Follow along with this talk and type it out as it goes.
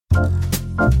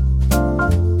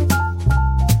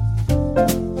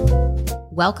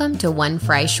Welcome to One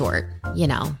Fry Short,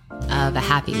 of a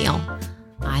Happy Meal.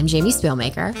 I'm Jamie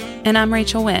Spielmaker. And I'm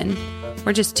Rachel Wynn.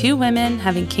 We're just two women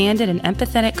having candid and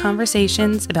empathetic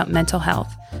conversations about mental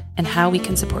health and how we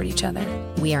can support each other.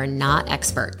 We are not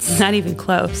experts. Not even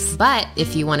close. But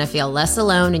if you want to feel less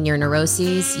alone in your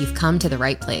neuroses, you've come to the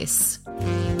right place.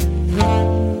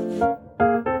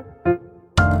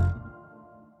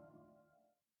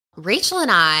 Rachel and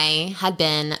I had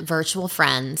been virtual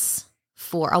friends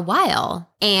for a while,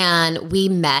 and we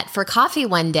met for coffee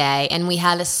one day, and we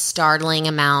had a startling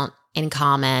amount in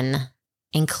common,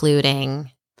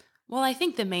 including... Well, I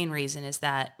think the main reason is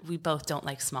that we both don't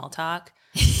like small talk.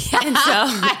 And so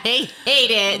I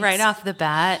hate it. Right off the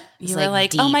bat, you were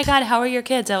like, deep. oh my God, how are your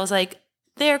kids? I was like,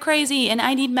 they're crazy and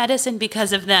I need medicine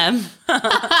because of them.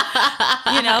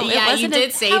 Yeah, you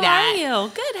did say that. How are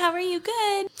you? Good. How are you?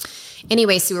 Good.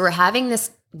 Anyway, so we were having this,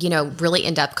 really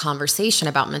in-depth conversation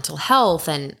about mental health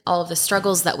and all of the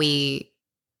struggles that we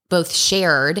both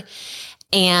shared.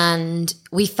 And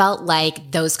we felt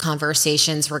like those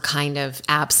conversations were kind of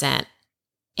absent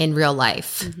in real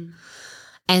life. Mm-hmm.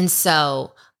 And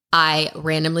so I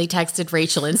randomly texted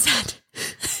Rachel and said,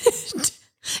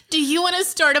 do you want to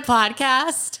start a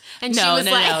podcast? And she was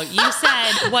like, No. You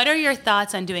said, what are your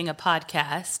thoughts on doing a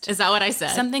podcast? Is that what I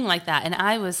said? Something like that. And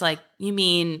I was like, you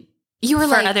mean you were for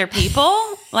like other people?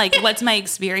 Like, what's my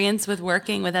experience with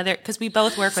working with because we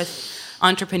both work with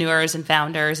entrepreneurs and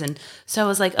founders. And so I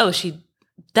was like,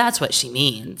 that's what she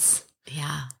means.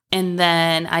 Yeah. And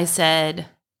then I said,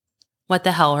 what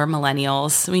the hell are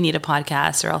millennials? We need a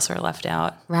podcast or else we're left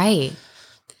out. Right.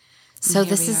 So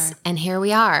here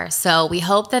we are. So we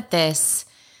hope that this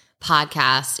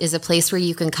podcast is a place where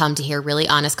you can come to hear really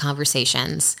honest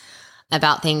conversations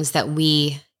about things that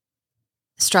we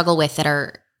struggle with that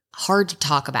are hard to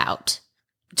talk about.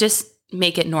 Just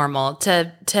make it normal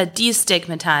to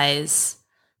destigmatize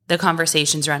the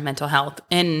conversations around mental health.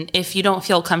 And if you don't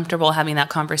feel comfortable having that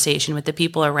conversation with the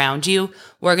people around you,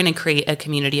 we're going to create a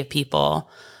community of people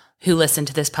who listen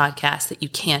to this podcast that you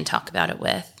can talk about it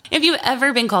with. If you've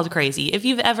ever been called crazy, if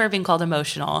you've ever been called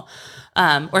emotional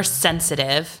or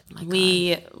sensitive,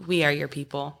 we are your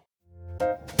people.